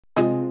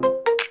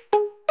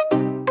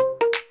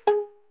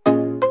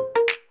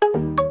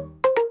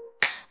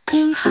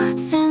Pink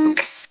hearts in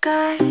the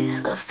sky,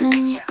 love's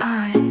in your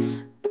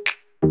eyes,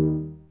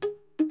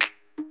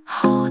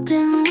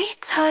 holding me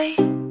tight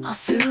all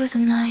through the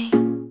night.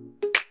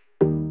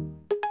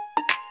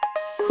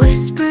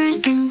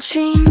 Whispers and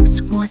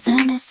dreams, more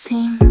than it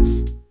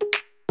seems.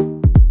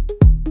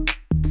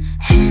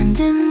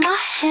 Hand in my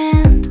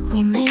hand,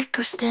 we make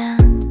our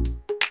stand.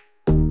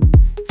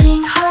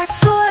 Pink hearts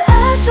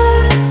forever,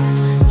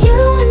 you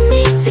and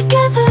me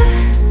together.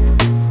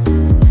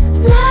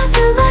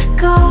 Never let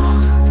go,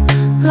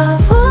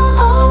 love will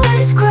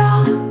always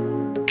grow.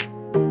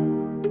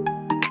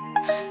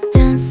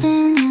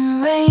 Dancing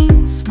in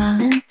rain,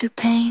 smiling through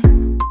pain.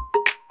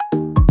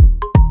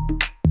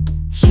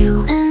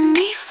 You and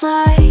me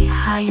fly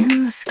high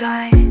in the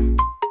sky.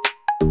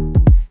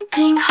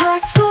 Pink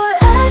hearts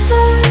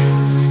forever,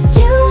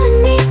 you and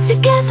me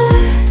together.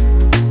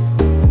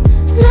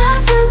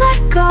 Never let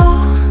go,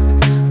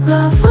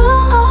 love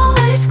will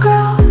always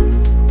grow.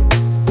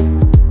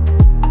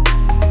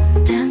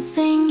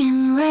 Dancing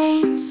in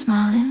rain,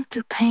 smiling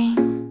through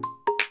pain.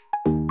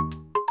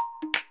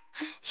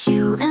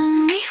 You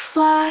and me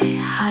fly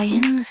high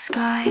in the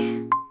sky.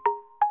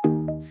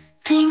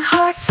 Pink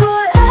hearts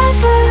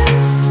forever,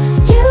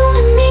 you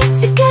and me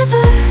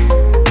together.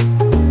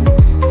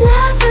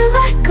 Never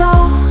let go,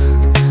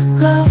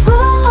 love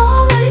will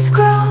always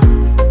grow.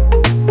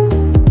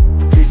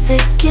 Through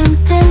thick and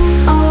thin,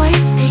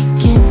 always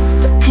speaking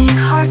the pink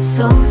heart's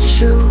so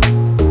true.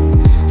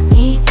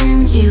 Me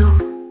and you.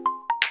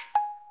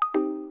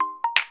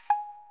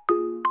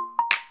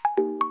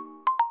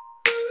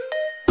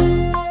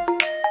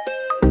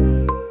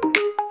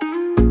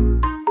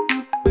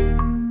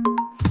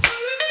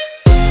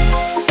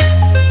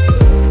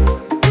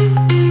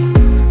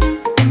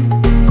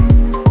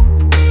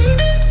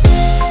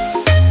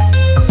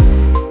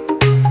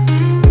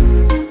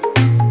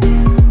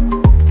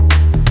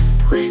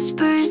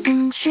 Whispers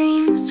and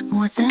dreams,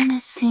 more than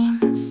it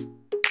seems.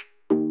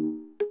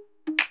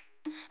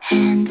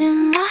 Hand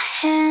in my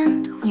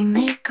hand, we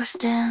make our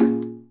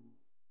stand.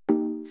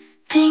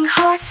 Pink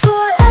hearts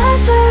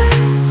forever,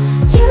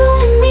 you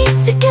and me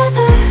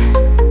together.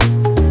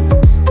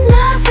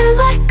 Never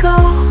let go,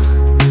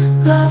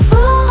 love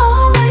will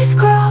always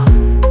grow.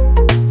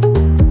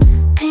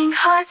 Pink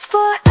hearts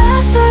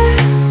forever,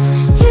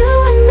 you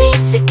and me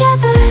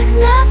together.